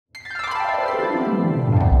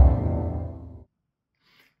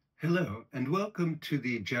Hello, and welcome to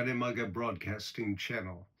the Jaremaga Broadcasting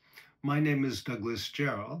Channel. My name is Douglas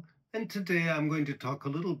Jarrell, and today I'm going to talk a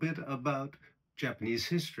little bit about Japanese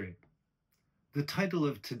history. The title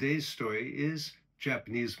of today's story is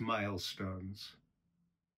Japanese Milestones.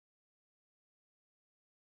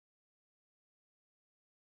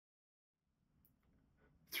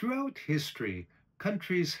 Throughout history,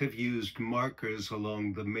 countries have used markers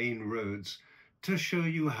along the main roads to show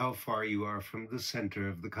you how far you are from the center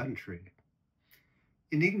of the country.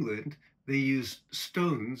 In England, they used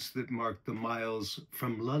stones that marked the miles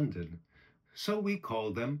from London, so we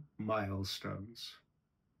call them milestones.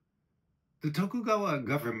 The Tokugawa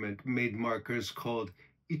government made markers called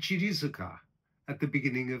ichirizuka at the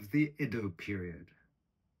beginning of the Edo period.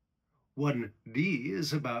 1 ri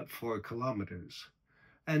is about 4 kilometers,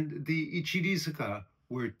 and the ichirizuka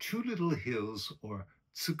were 2 little hills or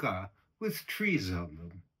tsuka with trees on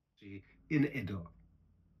them in Edo.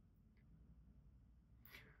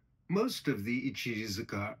 Most of the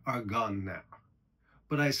ichirizuka are gone now,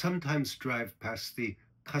 but I sometimes drive past the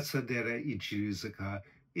Kasadera Ichirizuka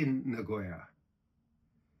in Nagoya.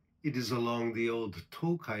 It is along the old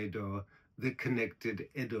Tokaido that connected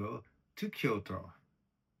Edo to Kyoto.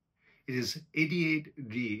 It is 88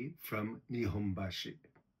 ri from Nihonbashi.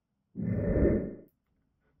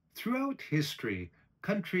 Throughout history,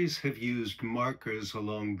 countries have used markers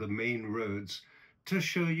along the main roads to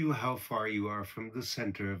show you how far you are from the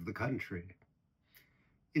center of the country.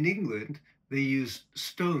 In England, they used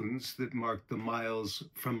stones that marked the miles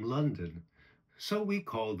from London, so we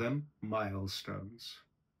call them milestones.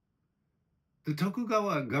 The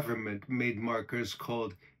Tokugawa government made markers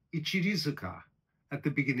called ichirizuka at the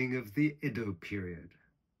beginning of the Edo period.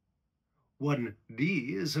 1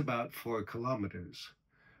 ri is about 4 kilometers,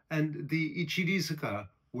 and the ichirizuka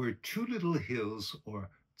were 2 little hills or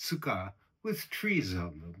tsuka with trees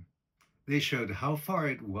on them. They showed how far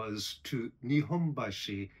it was to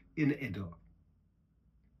Nihonbashi in Edo.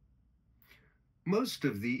 Most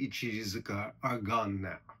of the ichirizuka are gone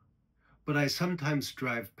now, but I sometimes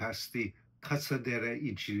drive past the Kasadera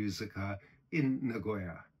Ichirizuka in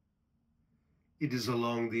Nagoya. It is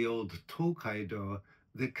along the old Tokaido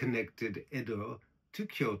that connected Edo to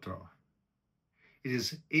Kyoto. It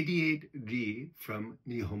is 88 ri from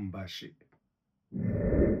Nihonbashi.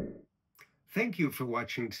 Thank you for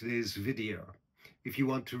watching today's video. If you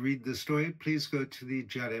want to read the story, please go to the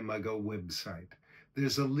Jaremaga website.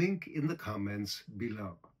 There's a link in the comments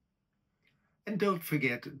below. And don't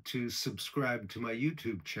forget to subscribe to my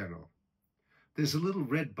YouTube channel. There's a little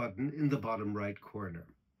red button in the bottom right corner.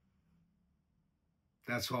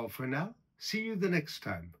 That's all for now. See you the next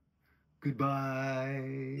time.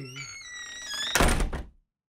 Goodbye.